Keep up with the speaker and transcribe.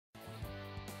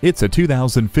It's a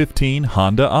 2015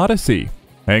 Honda Odyssey.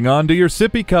 Hang on to your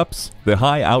sippy cups. The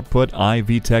high-output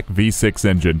i-VTEC V6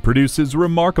 engine produces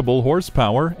remarkable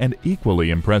horsepower and equally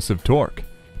impressive torque.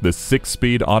 The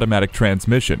 6-speed automatic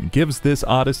transmission gives this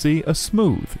Odyssey a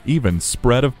smooth, even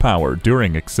spread of power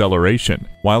during acceleration,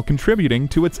 while contributing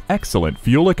to its excellent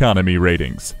fuel economy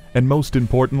ratings. And most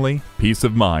importantly, peace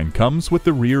of mind comes with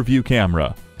the rear-view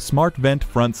camera, smart vent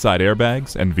front side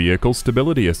airbags, and vehicle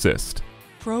stability assist.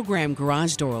 Program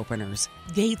garage door openers,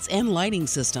 gates, and lighting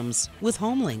systems with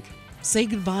HomeLink. Say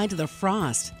goodbye to the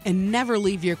frost and never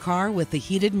leave your car with the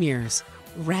heated mirrors.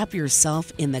 Wrap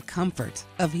yourself in the comfort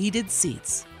of heated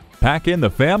seats. Pack in the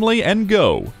family and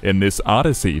go in this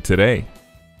Odyssey today.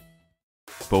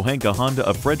 Pohanka Honda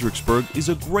of Fredericksburg is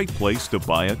a great place to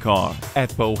buy a car at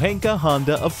Pohanka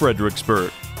Honda of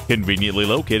Fredericksburg, conveniently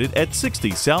located at 60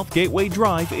 South Gateway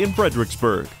Drive in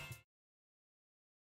Fredericksburg.